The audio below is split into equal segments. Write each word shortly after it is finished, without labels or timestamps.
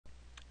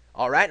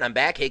Alright, and I'm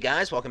back. Hey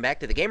guys, welcome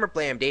back to the Gamer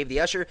Play. I'm Dave the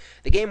Usher.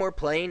 The game we're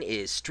playing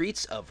is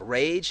Streets of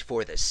Rage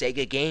for the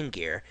Sega Game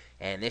Gear,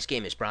 and this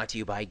game is brought to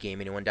you by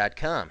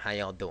GameAnyone.com. How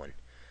y'all doing?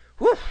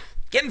 Whew!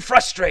 Getting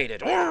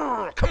frustrated.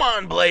 Come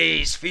on,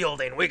 Blaze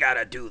Fielding, we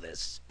gotta do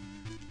this.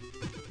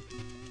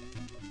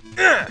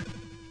 There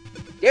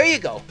you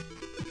go.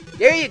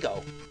 There you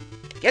go.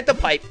 Get the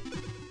pipe.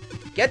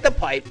 Get the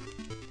pipe.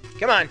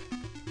 Come on.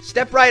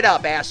 Step right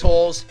up,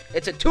 assholes.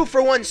 It's a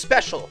 2-for-1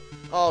 special.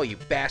 Oh, you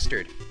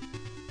bastard.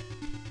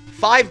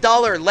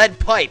 $5 lead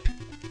pipe.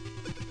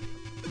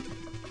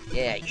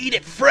 Yeah, eat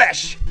it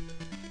fresh.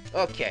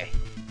 Okay.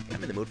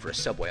 I'm in the mood for a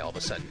Subway all of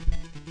a sudden.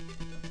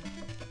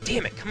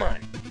 Damn it, come on.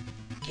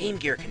 Game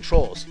Gear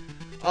controls.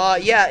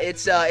 Yeah,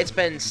 it's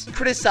been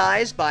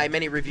criticized by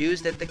many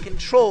reviews that the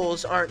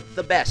controls aren't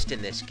the best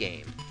in this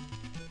game.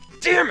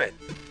 Damn it!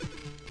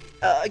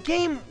 A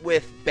game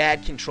with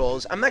bad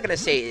controls, I'm not going to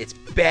say it's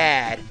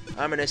bad.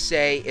 I'm going to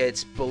say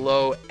it's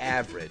below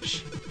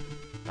average.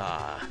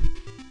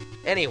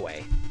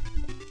 Anyway.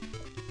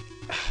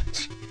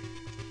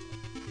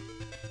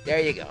 There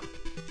you go.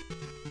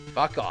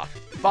 Fuck off.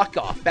 Fuck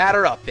off.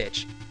 Batter up,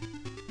 bitch.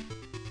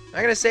 I'm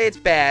not gonna say it's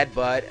bad,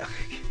 but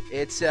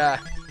it's, and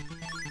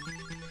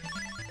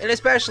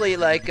especially,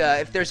 like,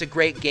 if there's a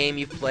great game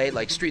you've played,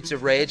 like Streets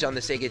of Rage on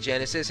the Sega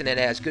Genesis, and it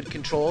has good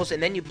controls,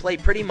 and then you play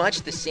pretty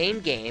much the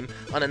same game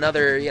on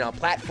another,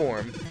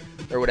 platform,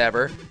 or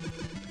whatever,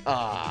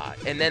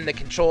 and then the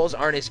controls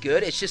aren't as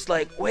good, it's just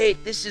like,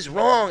 wait, this is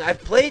wrong,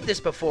 I've played this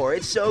before,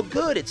 it's so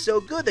good,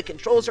 the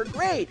controls are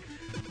great.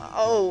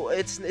 Oh,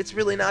 it's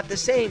really not the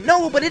same.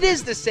 No, but it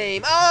is the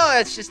same. Oh,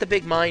 it's just a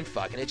big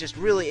mindfuck, and it just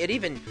really, it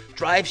even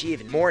drives you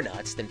even more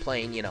nuts than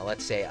playing,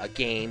 let's say, a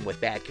game with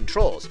bad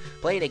controls.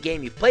 Playing a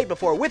game you've played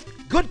before with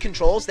good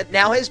controls that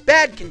now has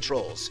bad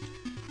controls.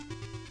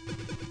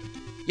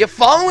 You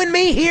following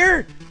me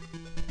here?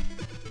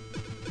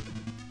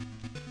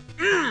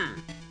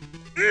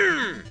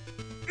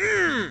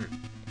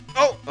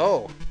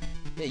 Oh.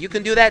 Yeah, you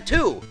can do that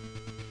too.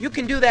 You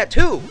can do that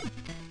too.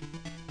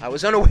 I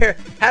was unaware.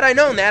 Had I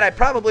known that, I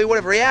probably would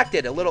have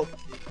reacted a little.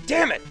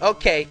 Damn it.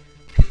 Okay.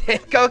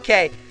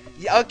 Okay.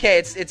 Okay,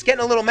 it's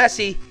getting a little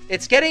messy.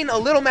 It's getting a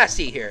little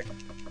messy here.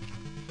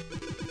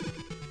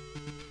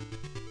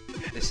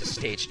 This is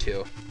stage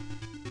 2.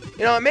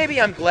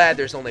 Maybe I'm glad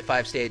there's only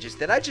 5 stages.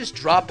 Did I just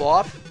drop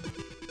off?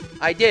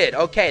 I did.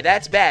 Okay,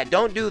 that's bad.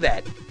 Don't do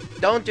that.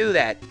 Don't do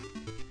that.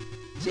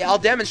 See, I'll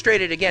demonstrate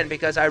it again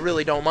because I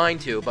really don't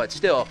mind to, but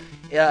still,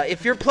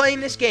 if you're playing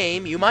this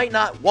game, you might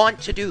not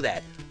want to do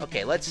that.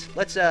 Okay, let's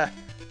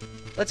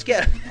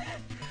get.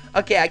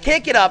 Okay, I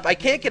can't get up.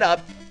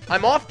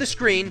 I'm off the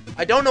screen.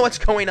 I don't know what's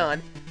going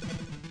on.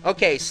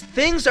 Okay,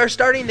 things are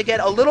starting to get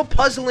a little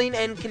puzzling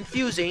and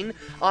confusing.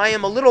 I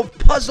am a little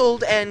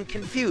puzzled and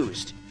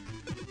confused.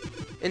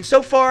 And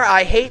so far,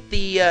 I hate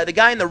the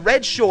guy in the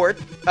red shirt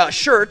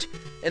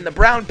and the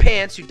brown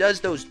pants who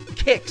does those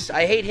kicks.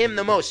 I hate him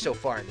the most so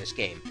far in this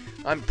game.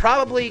 I'm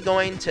probably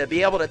going to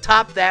be able to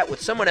top that with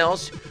someone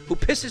else who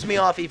pisses me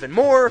off even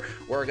more.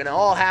 We're going to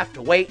all have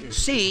to wait and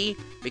see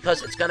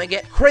because it's going to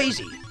get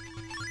crazy.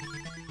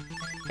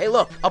 Hey,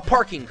 look, a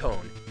parking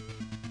cone.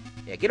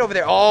 Yeah, get over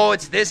there. Oh,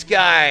 it's this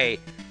guy.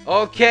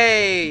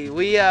 Okay,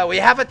 we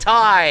have a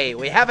tie.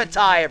 We have a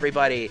tie,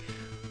 everybody.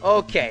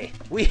 Okay,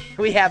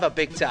 we have a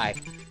big tie.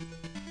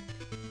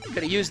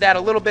 Could have used that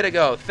a little bit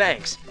ago.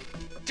 Thanks.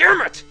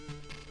 Damn it!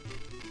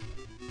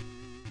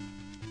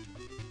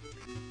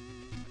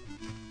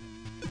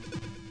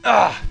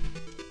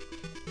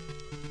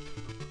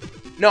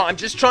 No, I'm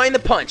just trying to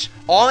punch.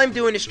 All I'm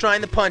doing is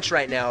trying to punch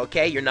right now,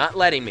 okay? You're not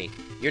letting me.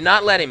 You're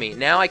not letting me.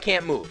 Now I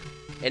can't move.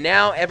 And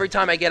now every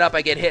time I get up,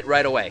 I get hit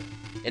right away.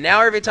 And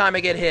now every time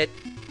I get hit,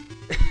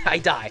 I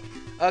die.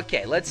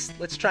 Okay, let's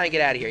try and get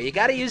out of here. You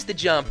gotta use the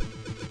jump.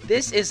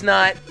 This is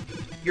not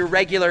your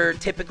regular,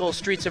 typical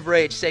Streets of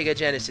Rage Sega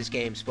Genesis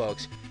games,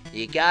 folks.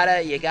 You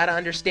gotta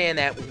understand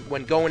that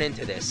when going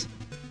into this.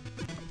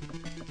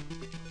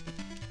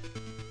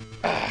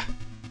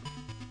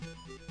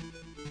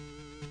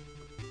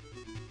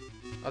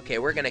 Okay,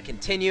 we're gonna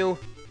continue.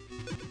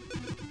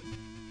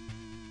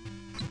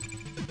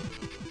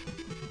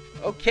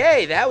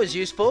 Okay, that was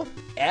useful.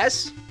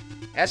 S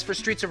for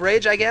Streets of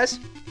Rage, I guess.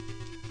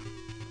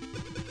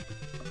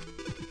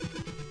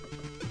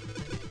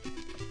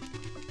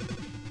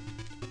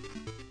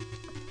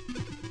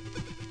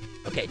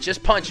 Okay,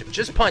 just punch him.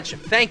 Just punch him.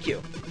 Thank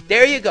you.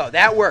 There you go.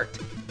 That worked.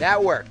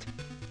 That worked.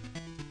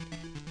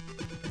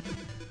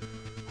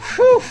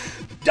 Whew.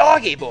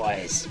 Doggy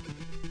boys.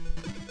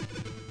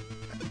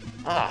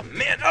 Oh,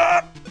 man.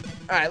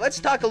 Alright, let's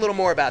talk a little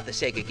more about the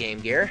Sega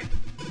Game Gear.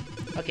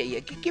 Okay, yeah,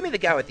 give me the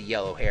guy with the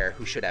yellow hair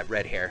who should have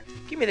red hair.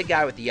 Give me the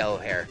guy with the yellow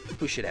hair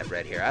who should have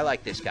red hair. I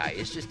like this guy.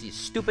 It's just this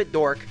stupid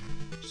dork.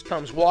 Just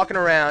comes walking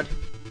around.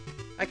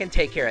 I can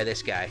take care of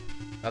this guy.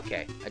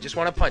 Okay, I just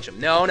want to punch him.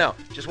 No,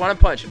 just want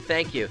to punch him.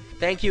 Thank you.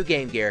 Thank you,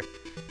 Game Gear.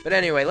 But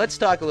anyway, let's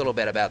talk a little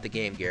bit about the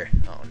Game Gear.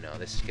 Oh no,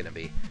 this is going to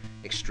be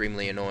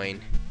extremely annoying.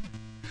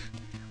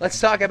 Let's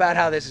talk about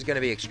how this is going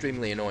to be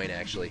extremely annoying,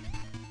 actually.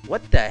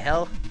 What the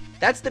hell?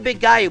 That's the big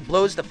guy who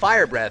blows the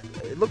fire breath.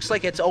 It looks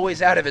like it's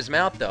always out of his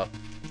mouth, though.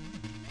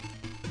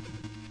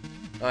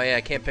 Oh, yeah,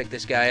 I can't pick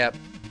this guy up.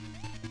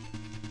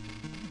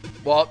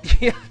 Well,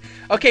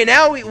 okay,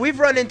 now we've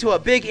run into a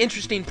big,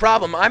 interesting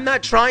problem. I'm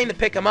not trying to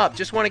pick him up.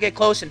 Just want to get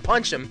close and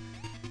punch him.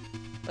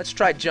 Let's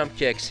try jump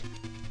kicks.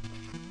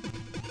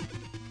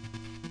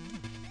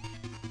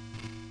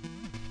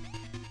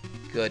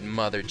 Good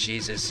mother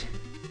Jesus.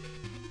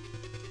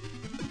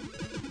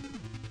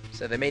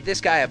 So they made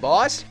this guy a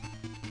boss?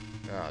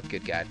 Oh,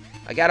 good God.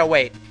 I gotta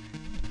wait.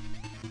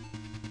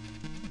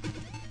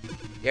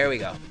 There we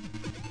go.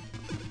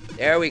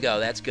 There we go.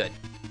 That's good.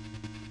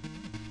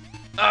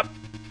 Up.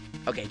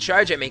 Okay,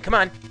 charge at me. Come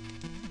on.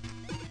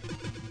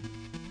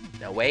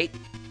 Now wait.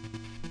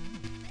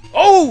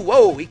 Oh,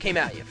 whoa, he came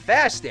at you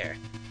fast there.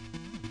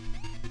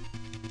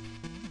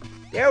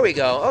 There we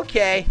go.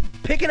 Okay.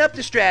 Picking up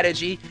the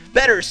strategy.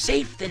 Better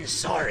safe than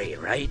sorry,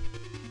 right?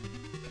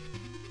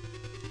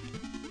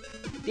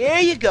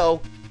 There you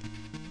go.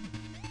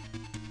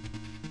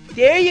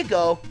 There you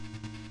go.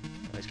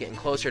 Oh, he's getting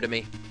closer to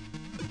me.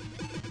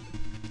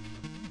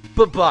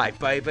 Bye-bye,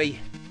 baby.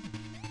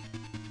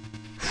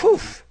 Whew.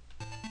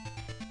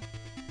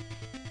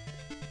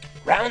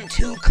 Round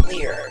 2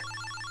 clear.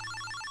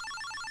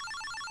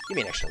 Give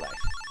me an extra life.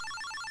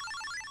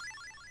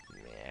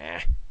 Nah.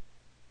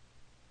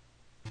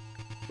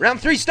 Round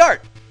 3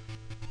 start.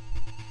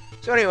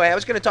 So anyway, I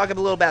was going to talk a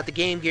little about the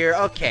Game Gear.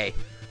 Okay.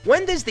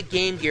 When does the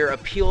Game Gear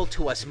appeal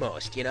to us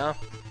most, you know?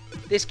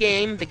 This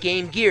game, the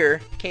Game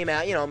Gear, came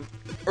out, you know,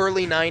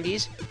 early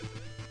 90s.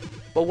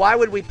 But why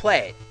would we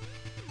play it?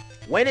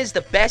 When is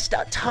the best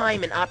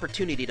time and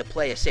opportunity to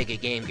play a Sega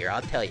Game Gear?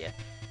 I'll tell you.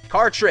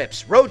 Car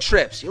trips, road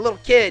trips. You're a little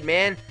kid,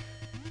 man.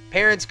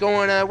 Parents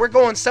going, we're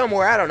going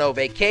somewhere, I don't know,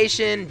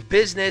 vacation,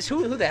 business,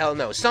 who the hell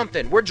knows?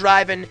 Something. We're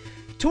driving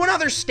to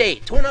another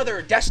state, to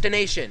another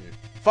destination.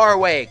 Far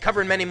away,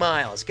 covering many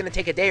miles. It's gonna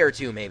take a day or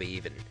two, maybe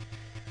even.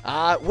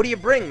 What do you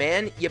bring,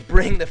 man? You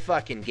bring the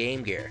fucking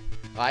Game Gear.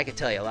 Well, I could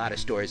tell you a lot of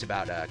stories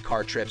about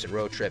car trips and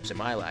road trips in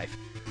my life.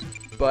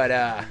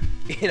 But,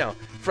 you know,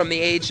 from the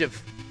age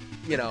of,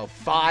 you know,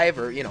 5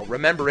 or, you know,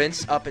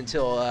 remembrance up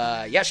until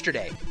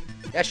yesterday.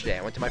 Yesterday,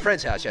 I went to my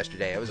friend's house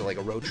yesterday. It was like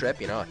a road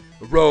trip, you know,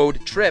 a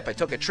road trip. I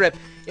took a trip,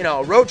 you know,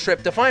 a road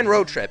trip. Define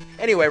road trip.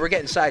 Anyway, we're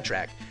getting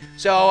sidetracked.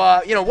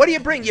 So, you know, what do you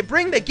bring? You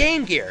bring the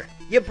Game Gear.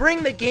 You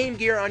bring the Game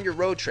Gear on your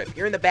road trip.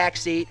 You're in the back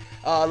seat.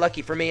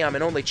 Lucky for me, I'm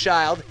an only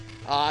child.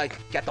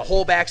 Got the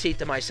whole back seat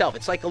to myself.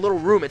 It's like a little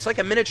room. It's like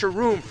a miniature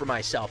room for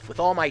myself with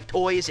all my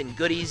toys and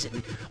goodies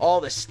and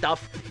all the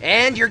stuff.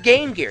 And your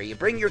Game Gear. You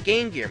bring your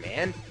Game Gear,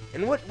 man.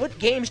 And what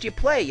games do you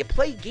play? You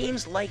play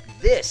games like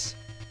this.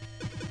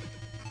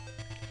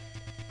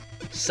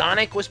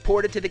 Sonic was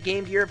ported to the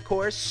Game Gear, of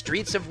course.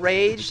 Streets of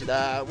Rage,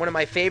 one of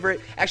my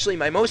favorite, actually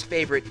my most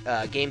favorite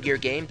Game Gear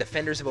game,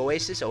 Defenders of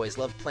Oasis. Always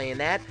loved playing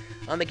that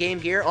on the Game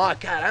Gear. Oh,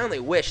 God, I only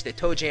wish that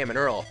Toe Jam and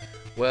Earl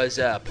was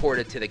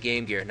ported to the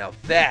Game Gear. Now,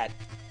 that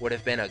would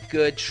have been a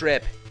good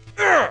trip.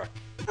 Throw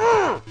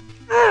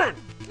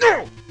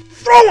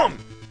him!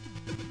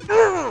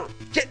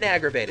 Getting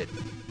aggravated.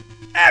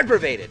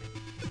 Aggravated.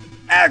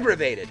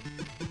 Aggravated.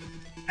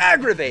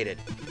 Aggravated.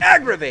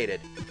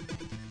 Aggravated.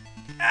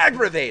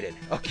 Aggravated.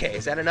 Okay,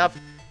 is that enough?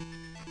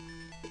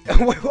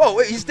 Whoa,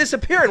 he's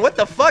disappearing. What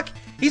the fuck?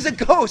 He's a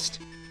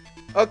ghost.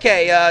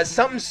 Okay,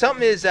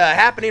 something is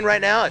happening right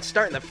now. It's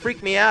starting to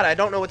freak me out. I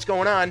don't know what's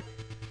going on.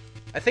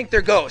 I think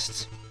they're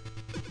ghosts.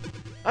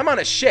 I'm on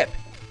a ship.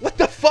 What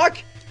the fuck?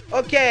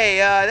 Okay,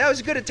 that was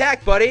a good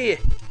attack, buddy.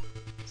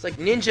 It's like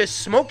ninja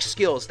smoke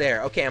skills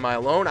there. Okay, am I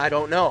alone? I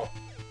don't know.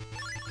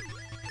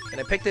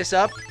 Can I pick this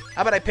up?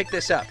 How about I pick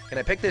this up? Can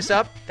I pick this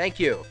up? Thank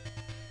you.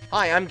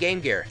 Hi, I'm Game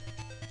Gear.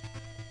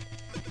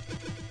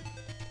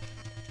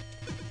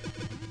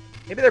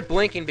 Maybe they're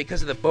blinking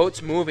because of the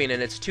boat's moving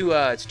and it's too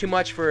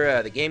much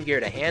for the Game Gear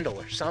to handle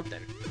or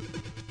something.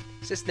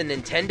 Is this the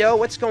Nintendo?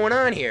 What's going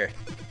on here?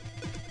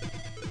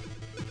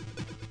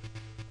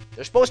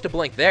 They're supposed to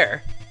blink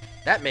there.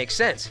 That makes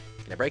sense.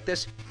 Can I break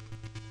this?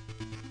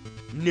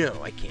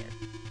 No, I can't.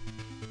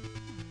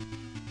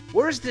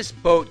 Where's this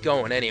boat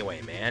going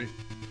anyway, man?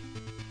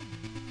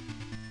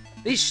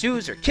 These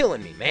shoes are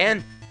killing me,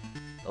 man.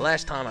 The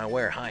last time I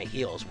wear high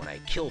heels when I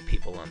kill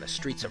people on the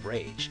Streets of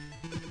Rage.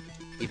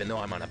 Even though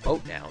I'm on a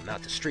boat now,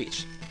 not the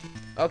streets.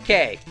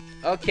 Okay,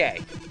 okay,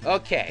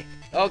 okay,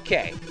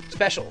 okay.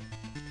 Special.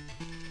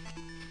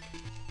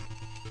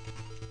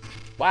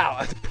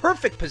 Wow, the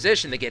perfect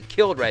position to get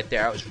killed right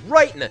there. I was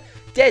right in the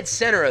dead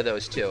center of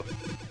those two.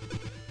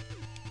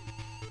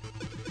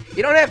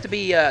 You don't have to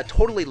be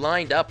totally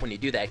lined up when you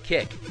do that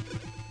kick.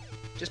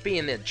 Just be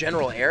in the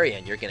general area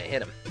and you're gonna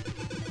hit him.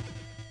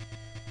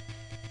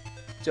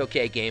 It's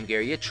okay, Game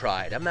Gear, you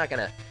tried. I'm not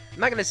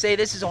gonna say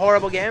this is a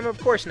horrible game. Of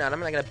course not. I'm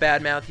not gonna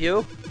badmouth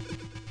you.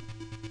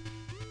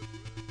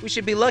 We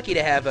should be lucky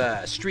to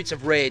have Streets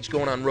of Rage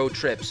going on road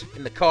trips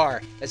in the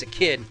car as a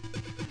kid.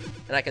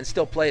 And I can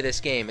still play this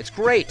game. It's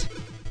great.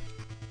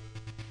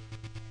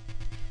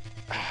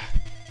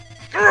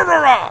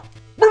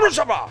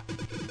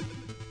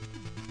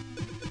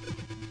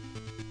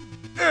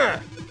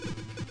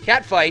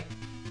 Cat fight.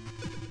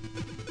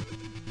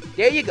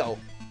 There you go.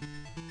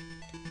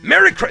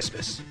 Merry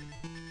Christmas.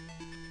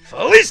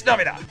 Feliz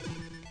Navidad.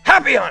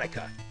 Happy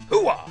Hanukkah.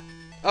 Hooah.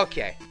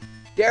 Okay.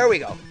 There we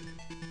go.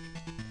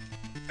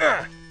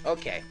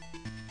 Okay.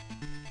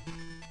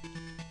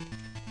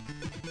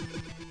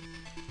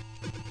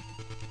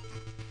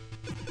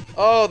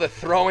 Oh, the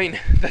throwing.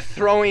 The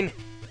throwing.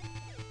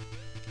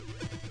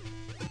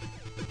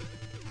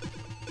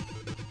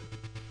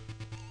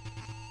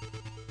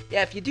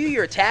 Yeah, if you do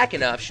your attack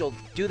enough, she'll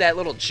do that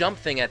little jump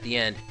thing at the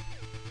end.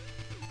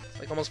 It's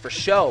like almost for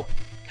show.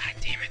 God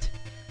damn it.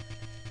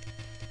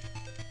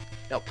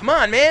 No, come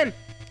on, man.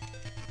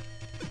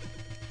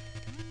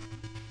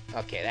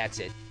 Okay, that's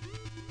it.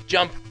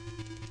 Jump.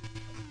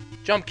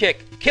 Jump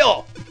kick.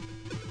 Kill.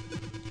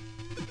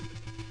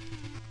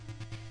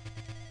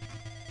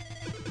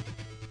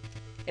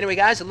 Anyway,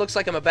 guys, it looks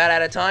like I'm about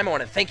out of time. I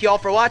want to thank you all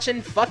for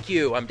watching. Fuck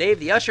you. I'm Dave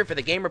the Usher for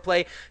the Gamer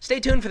Play. Stay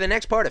tuned for the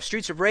next part of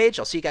Streets of Rage.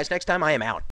 I'll see you guys next time. I am out.